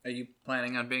Are you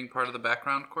planning on being part of the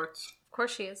background, Quartz? Of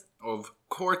course she is. Of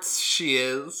course she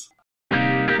is.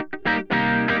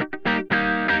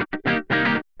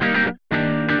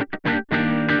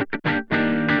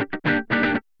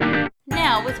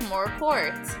 Now with more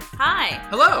Quartz. Hi.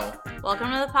 Hello.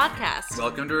 Welcome to the podcast.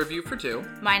 Welcome to Review for Two.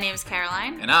 My name's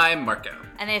Caroline. And I'm Marco.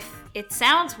 And if it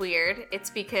sounds weird,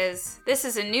 it's because this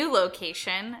is a new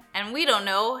location, and we don't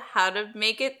know how to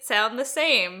make it sound the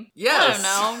same. Yes. I don't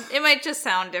know. It might just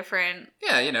sound different.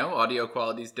 Yeah, you know, audio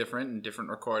quality's different in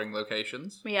different recording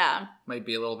locations. Yeah. Might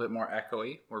be a little bit more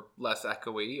echoey, or less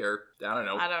echoey, or, I don't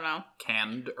know.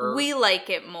 Canned, or... We like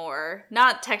it more.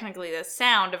 Not technically the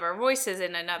sound of our voices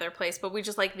in another place, but we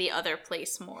just like the other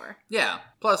place more. Yeah.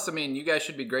 Plus, I mean, you guys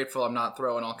should be grateful I'm not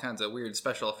throwing all kinds of weird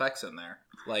special effects in there.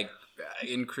 Like...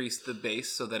 increase the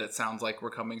bass so that it sounds like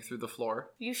we're coming through the floor.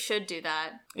 You should do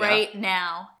that Yeah. right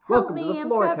now. Welcome to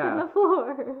the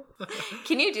floor.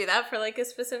 Can you do that for like a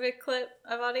specific clip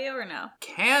of audio or no?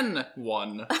 Can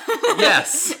one?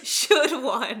 Yes. Should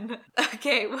one?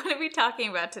 Okay, what are we talking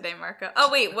about today, Marco?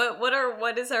 Oh wait,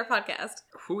 what is our podcast?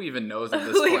 Who even knows at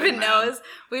this Who point, even man? knows?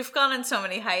 We've gone on so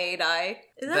many hiati.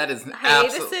 That is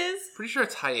hiatuses? Pretty sure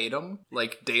it's hiatum,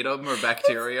 like datum or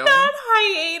bacterium. It's not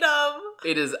hiatum.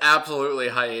 It is absolutely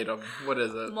hiatum. What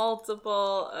is it?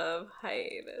 Multiple of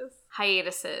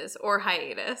hiatuses or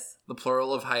hiatus. The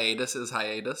plural of hiatus is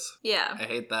hiatus. Yeah. I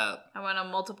hate that. I went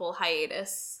on multiple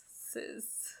hiatuses.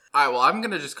 Alright, well, I'm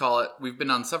gonna just call it, we've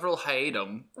been on several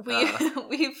hiatum.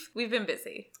 We've been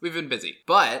busy. We've been busy.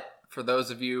 But, for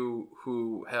those of you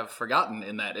who have forgotten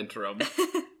in that interim,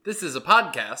 this is a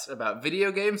podcast about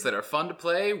video games that are fun to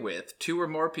play with 2 or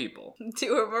more people.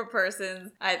 2 or more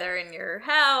persons, either in your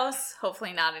house,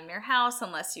 hopefully not in your house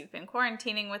unless you've been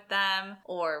quarantining with them,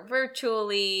 or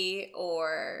virtually,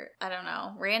 or, I don't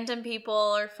know, random people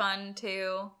are fun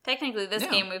too. Technically, this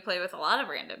game we play with a lot of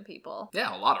random people.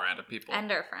 Yeah, a lot of random people. And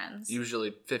our friends.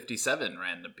 Usually 57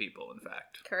 random people, in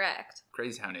fact. Correct.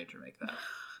 Crazy how nature make that.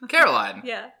 Caroline,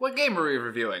 Yeah. What game are we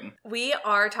reviewing? We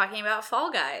are talking about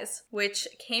Fall Guys, which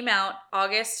came out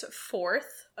August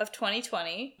 4th of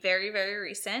 2020. Very, very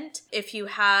recent. If you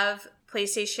have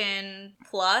PlayStation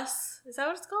Plus, is that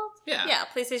what it's called? Yeah. Yeah,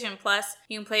 PlayStation Plus.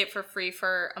 You can play it for free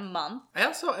for a month. I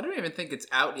don't even think it's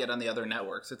out yet on the other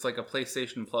networks. It's like a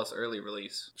PlayStation Plus early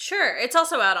release. Sure, it's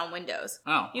also out on Windows.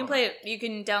 Oh. You can play it, you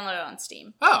can download it on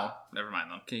Steam. Oh, never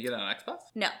mind then. Can you get it on Xbox?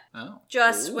 No. Oh.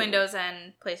 Just Ooh. Windows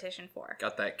and PlayStation 4.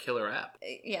 Got that killer app.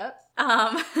 Yep.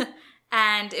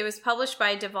 And it was published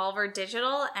by Devolver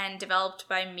Digital and developed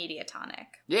by Mediatonic.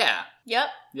 Yeah. Yep.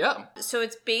 Yep. So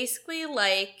it's basically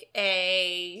like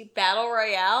a battle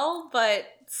royale, but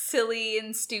silly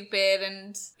and stupid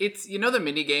and... It's, you know the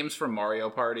mini games from Mario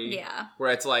Party? Yeah.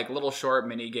 Where it's like little short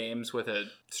mini games with a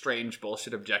strange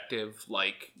bullshit objective,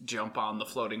 like jump on the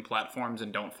floating platforms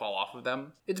and don't fall off of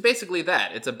them? It's basically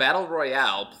that. It's a battle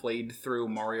royale played through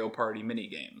Mario Party mini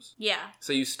games. Yeah.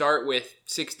 So you start with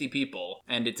 60 people,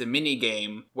 and it's a mini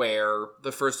game where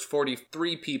the first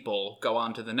 43 people go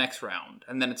on to the next round.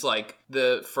 And then it's like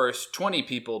the first 20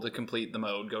 people to complete the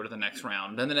mode go to the next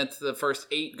round. And then it's the first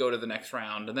 8 go to the next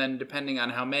round. And then depending on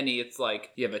how many, it's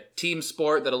like you have a team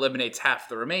sport that eliminates half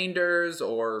the remainders,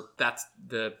 or that's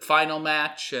the final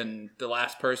match and the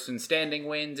last person standing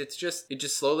wins. It just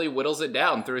slowly whittles it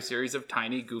down through a series of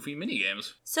tiny, goofy mini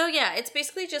games. So yeah, it's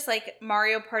basically just like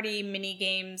Mario Party mini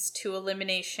games to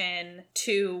elimination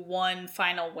to one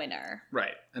final winner.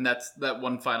 Right. And that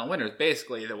one final winner is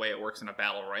basically the way it works in a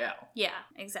battle royale. Yeah,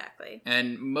 exactly.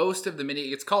 And most of the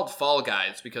it's called Fall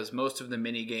Guys because most of the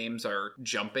mini games are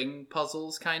jumping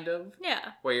puzzles, kind of.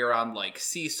 Yeah. Where you're on like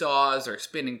seesaws or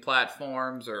spinning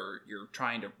platforms, or you're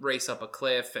trying to race up a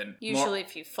cliff, and usually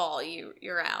if you fall,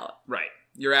 you're out. Right.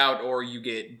 You're out, or you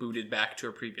get booted back to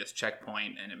a previous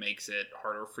checkpoint, and it makes it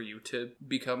harder for you to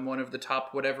become one of the top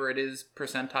whatever it is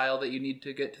percentile that you need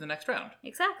to get to the next round.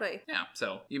 Exactly. Yeah,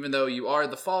 so even though you are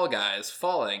the Fall Guys,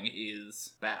 falling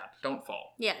is bad. Don't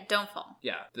fall. Yeah, don't fall.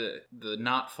 Yeah, the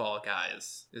not Fall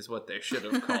Guys is what they should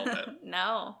have called it.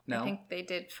 No. No? I think they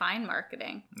did fine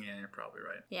marketing. Yeah, you're probably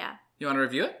right. Yeah. You want to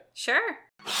review it? Sure.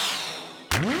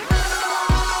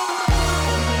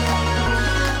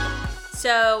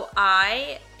 So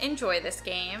I enjoy this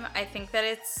game. I think that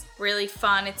it's really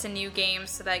fun. It's a new game,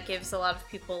 so that gives a lot of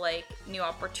people like new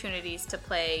opportunities to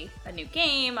play a new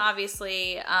game,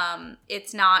 obviously.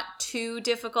 It's not too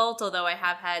difficult, although I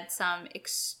have had some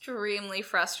extremely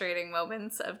frustrating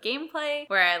moments of gameplay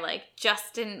where I like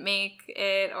just didn't make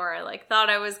it, or I like thought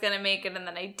I was gonna make it and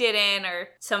then I didn't, or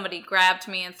somebody grabbed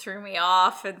me and threw me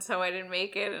off and so I didn't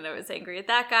make it and I was angry at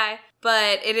that guy.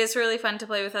 But it is really fun to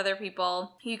play with other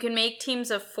people. You can make teams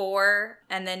of 4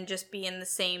 and then just be in the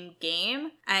same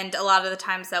game. And a lot of the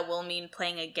times that will mean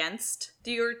playing against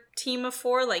your team of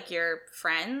 4, like your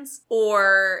friends,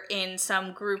 or in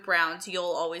some group rounds you'll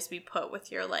always be put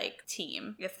with your like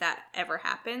team if that ever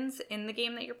happens in the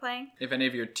game that you're playing. If any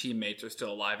of your teammates are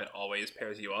still alive, it always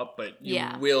pairs you up, but you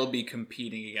Yeah. will be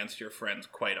competing against your friends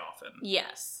quite often.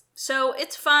 Yes. So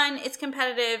it's fun, it's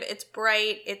competitive, it's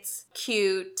bright, it's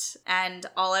cute, and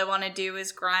all I want to do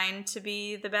is grind to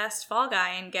be the best Fall Guy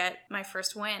and get my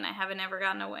first win. I haven't ever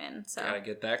gotten a win, so Gotta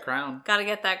get that crown. gotta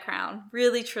get that crown.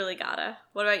 Really, truly gotta.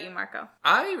 What about you, Marco?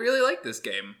 I really like this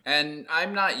game, and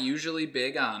I'm not usually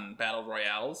big on battle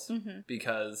royales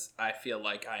because I feel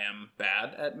like I am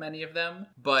bad at many of them,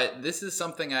 but this is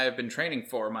something I have been training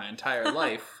for my entire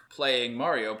life, playing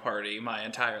Mario Party my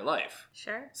entire life.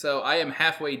 Sure. So I am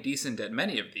halfway decent at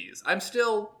many of these. I'm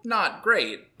still not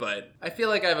great, but I feel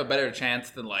like I have a better chance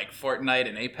than like Fortnite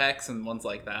and Apex and ones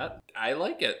like that. I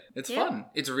like it. It's fun.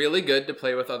 It's really good to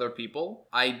play with other people.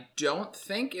 I don't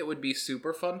think it would be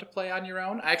super fun to play on your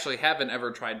own. I actually haven't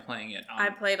ever tried playing it on... I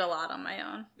played a lot on my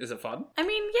own. Is it fun? I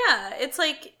mean, yeah, it's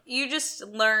like you just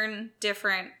learn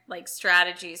different like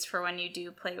strategies for when you do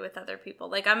play with other people.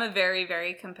 Like I'm a very,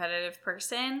 very competitive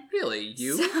person. Really?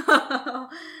 You?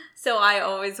 So I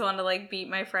always want to like beat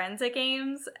my friends at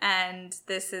games, and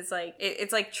this is like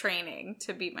it's like training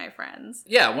to beat my friends.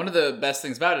 Yeah, one of the best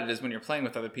things about it is when you're playing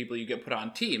with other people, you get put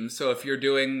on teams. So if you're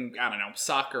doing, I don't know,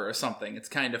 soccer or something, it's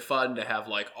kind of fun to have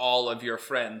like all of your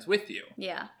friends with you.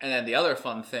 Yeah. And then the other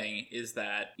fun thing is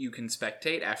that you can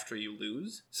spectate after you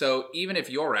lose. So even if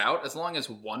you're out, as long as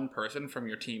one person from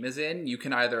your team is in, you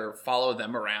can either follow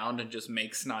them around and just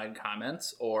make snide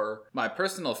comments, or my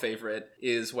personal favorite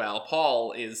is while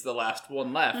Paul is the last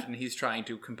one left and he's trying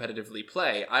to competitively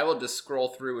play, I will just scroll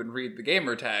through and read the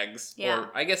gamer tags, Yeah.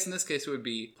 or I guess in this case it would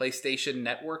be PlayStation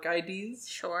Network IDs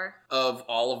Sure. of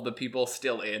all of the people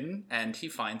still in, and he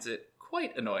finds it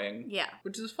quite annoying. Yeah.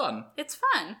 Which is fun. It's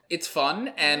fun. It's fun,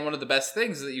 and one of the best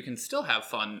things is that you can still have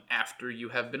fun after you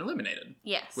have been eliminated.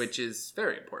 Yes. Which is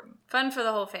very important. Fun for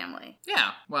the whole family.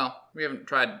 Yeah, well, we haven't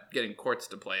tried getting Quartz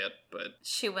to play it, but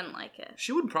She wouldn't like it.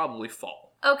 she would probably fall.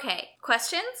 Okay.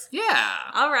 Questions? Yeah!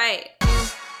 All right.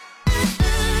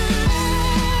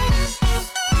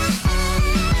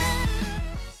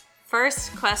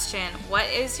 First question, what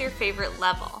is your favorite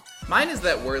level? Mine is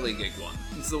that whirligig one.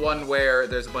 It's the one where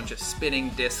there's a bunch of spinning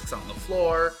discs on the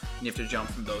floor, and you have to jump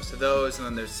from those to those, and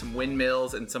then there's some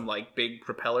windmills and some like big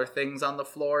propeller things on the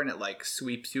floor, and it like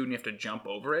sweeps you and you have to jump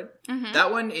over it.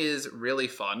 That one is really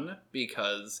fun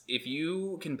because if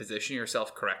you can position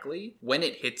yourself correctly, when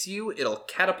it hits you, it'll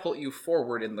catapult you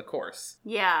forward in the course.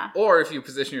 Yeah. Or if you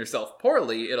position yourself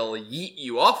poorly, it'll yeet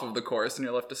you off of the course and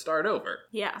you'll have to start over.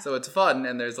 Yeah. So it's fun,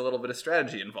 and there's a little bit of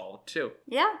strategy involved too.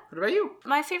 Yeah. What about you?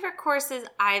 My favorite course is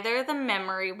either the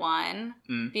memory one,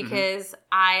 Mm-hmm. because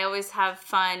I always have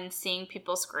fun seeing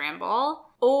people scramble,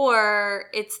 or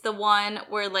it's the one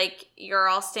where like you're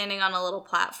all standing on a little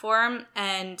platform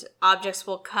and objects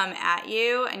will come at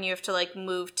you and you have to like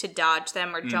move to dodge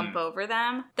them or jump over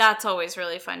them. That's always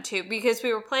really fun too, because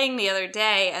we were playing the other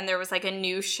day and there was like a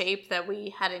new shape that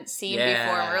we hadn't seen before,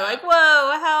 and we were like, whoa,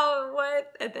 how,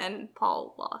 what? And then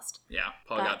Paul lost. Yeah,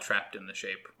 Paul got trapped in the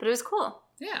shape. But it was cool.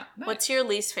 Yeah, nice. What's your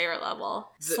least favorite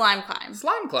level? Slime climb.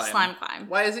 Slime climb? Slime climb.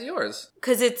 Why is it yours?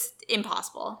 Because it's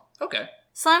impossible. Okay.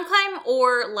 Slime climb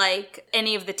or like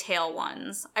any of the tail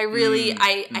ones. I really,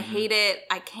 I hate it.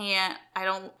 I can't.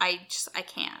 I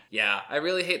can't. Yeah, I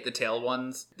really hate the tail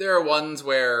ones. There are ones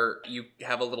where you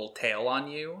have a little tail on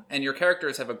you, and your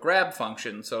characters have a grab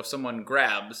function, so if someone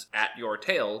grabs at your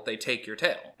tail, they take your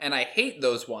tail. And I hate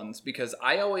those ones because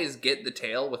I always get the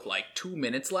tail with like 2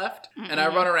 minutes left, and I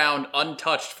run around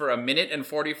untouched for 1 minute and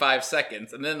 45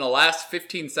 seconds, and then in the last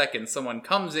 15 seconds, someone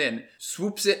comes in,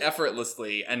 swoops it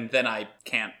effortlessly, and then I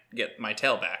can't get my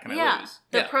tail back and I lose.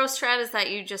 The pro strat is that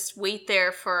you just wait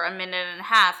there for 1.5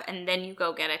 minutes and then you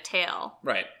go get a tail.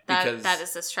 Right. That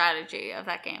is the strategy of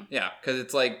that game. Yeah, because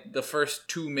it's like the first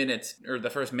 2 minutes or the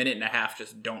first minute and a half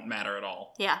just don't matter at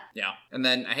all. Yeah. Yeah. And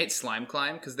then I hate slime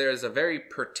climb because there's a very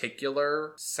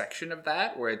particular section of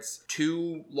that where it's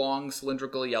 2 long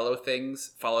cylindrical yellow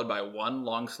things followed by 1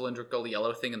 long cylindrical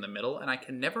yellow thing in the middle, and I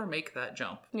can never make that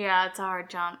jump. Yeah, it's a hard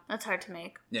jump. That's hard to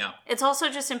make. Yeah. It's also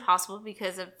just impossible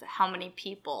because of how many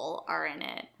people are in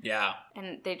it. Yeah.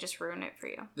 And they just ruin it for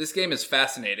you. This game is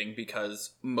fascinating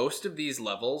because most of these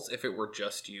levels, if it were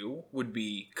just you, would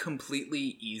be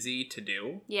completely easy to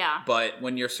do. Yeah. But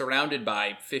when you're surrounded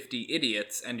by 50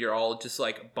 idiots and you're all just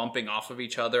like bumping off of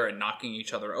each other and knocking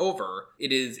each other over,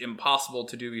 it is impossible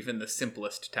to do even the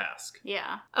simplest task.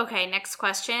 Yeah. Okay, next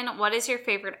question. What is your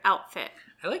favorite outfit?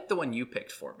 I like the one you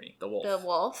picked for me, the wolf. The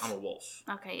wolf? I'm a wolf.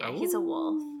 Okay, yeah, he's a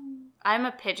wolf. I'm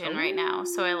a pigeon right now,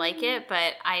 so I like it,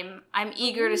 but I'm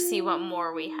eager to see what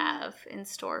more we have in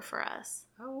store for us.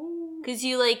 Because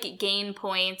you, like, gain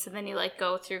points, and then you, like,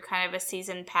 go through kind of a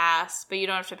season pass, but you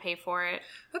don't have to pay for it.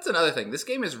 That's another thing. This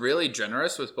game is really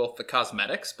generous with both the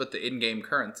cosmetics, but the in-game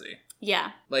currency.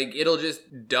 Yeah. Like, it'll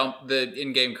just dump, the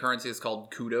in-game currency is called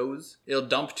kudos. It'll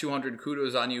dump 200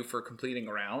 kudos on you for completing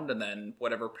a round, and then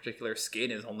whatever particular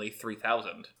skin is only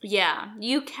 3,000. Yeah.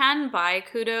 You can buy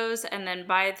kudos and then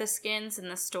buy the skins in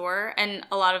the store, and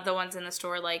a lot of the ones in the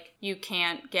store, like, you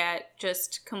can't get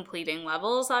just completing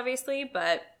levels, obviously,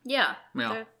 but yeah.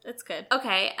 It's good.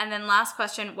 Okay, and then last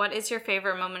question, what is your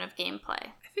favorite moment of gameplay?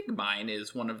 I think mine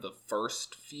is one of the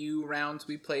first few rounds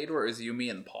we played where it was you, me,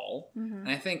 and Paul. Mm-hmm. And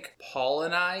I think Paul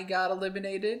and I got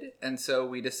eliminated, and so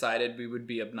we decided we would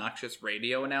be obnoxious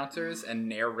radio announcers and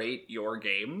narrate your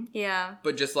game. Yeah.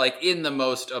 But just, like, in the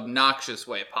most obnoxious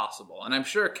way possible. And I'm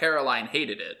sure Caroline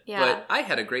hated it, but I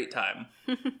had a great time.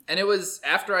 And it was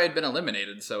after I had been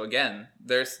eliminated, so again,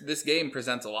 this game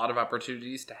presents a lot of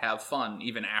opportunities to have fun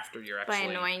even after you're actually...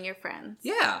 By annoying your friends.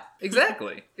 Yeah,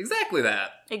 exactly. Exactly that.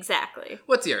 Exactly.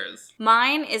 What's yours?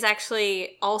 Mine is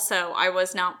actually also, I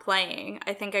was not playing.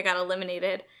 I think I got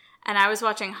eliminated. And I was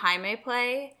watching Jaime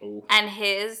play. Ooh. And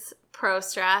his pro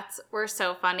strats were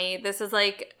so funny. This is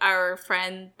like our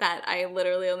friend that I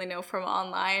literally only know from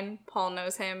online. Paul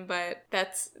knows him, but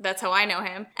that's how I know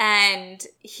him. And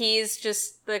he's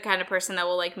just the kind of person that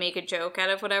will like make a joke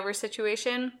out of whatever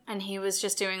situation. And he was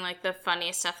just doing like the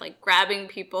funniest stuff, like grabbing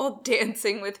people,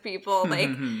 dancing with people.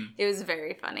 Like it was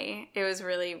very funny. It was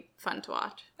really fun to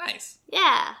watch. Nice.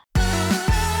 Yeah.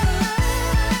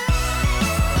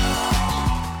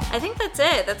 I think that's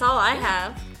it. That's all I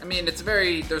have. I mean,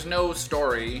 there's no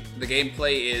story. The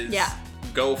gameplay is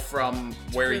go from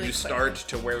where really you start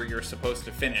to where you're supposed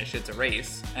to finish. It's a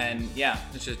race. And yeah,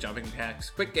 it's just jumping packs.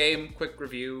 Quick game, quick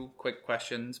review, quick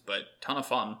questions, but ton of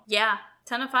fun. Yeah.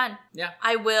 Ton of fun. Yeah.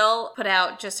 I will put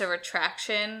out just a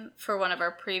retraction for one of our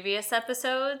previous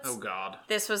episodes. Oh, God.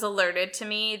 This was alerted to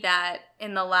me that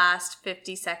in the last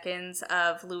 50 seconds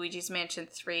of Luigi's Mansion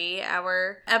 3,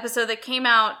 our episode that came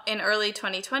out in early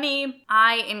 2020,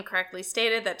 I incorrectly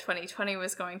stated that 2020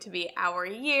 was going to be our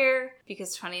year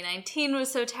because 2019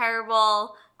 was so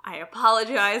terrible. I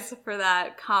apologize for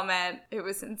that comment. It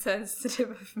was insensitive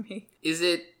of me. Is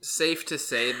it safe to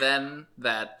say then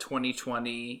that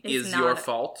 2020 is your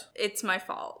fault? It's my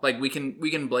fault. Like we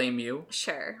can blame you?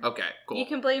 Sure. Okay, cool. You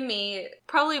can blame me.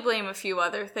 Probably blame a few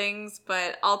other things,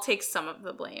 but I'll take some of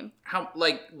the blame. How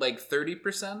like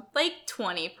 30%? Like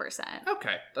 20%.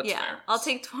 Okay, that's fair. I'll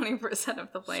take 20%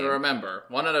 of the blame. So remember,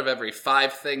 one out of every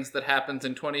 5 things that happens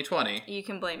in 2020, you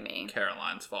can blame me.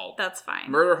 Caroline's fault. That's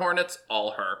fine. Murder hornets,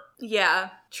 all her. Yeah,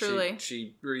 truly.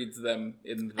 She breeds them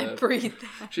in the... I breed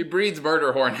them. She breeds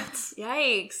murder hornets.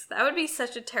 Yikes. That would be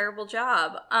such a terrible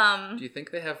job. Do you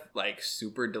think they have, like,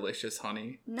 super delicious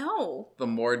honey? No. The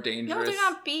more dangerous... No, they're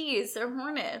not bees. They're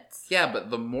hornets. Yeah, but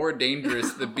the more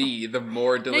dangerous the bee, the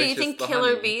more delicious the honey. No, you think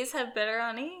killer bees have better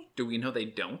honey? Do we know they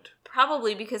don't?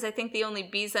 Probably, because I think the only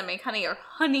bees that make honey are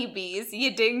honeybees.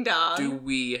 You ding dong. Do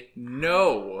we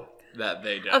know that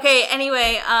they don't? Okay,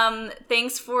 anyway,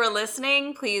 thanks for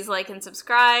listening. Please like and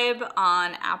subscribe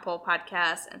on Apple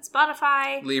Podcasts and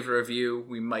Spotify. Leave a review.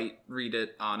 We might read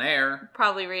it on air.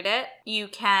 Probably read it. You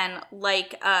can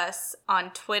like us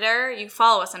on Twitter. You can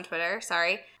follow us on Twitter,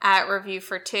 at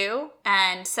Review4Two.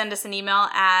 And send us an email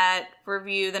at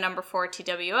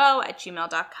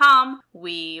review4two@gmail.com.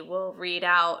 We will read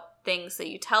out things that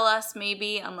you tell us,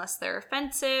 maybe, unless they're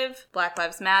offensive. Black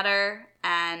Lives Matter.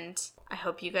 And I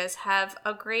hope you guys have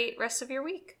a great rest of your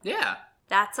week. Yeah.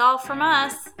 That's all from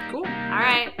us. Cool. All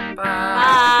right. Bye.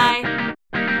 Bye.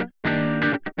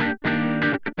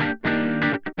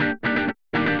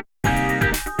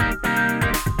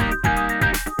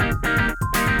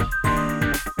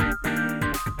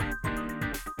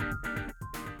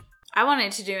 I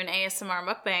wanted to do an ASMR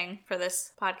mukbang for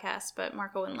this podcast, but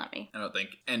Marco wouldn't let me. I don't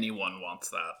think anyone wants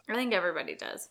that. I think everybody does.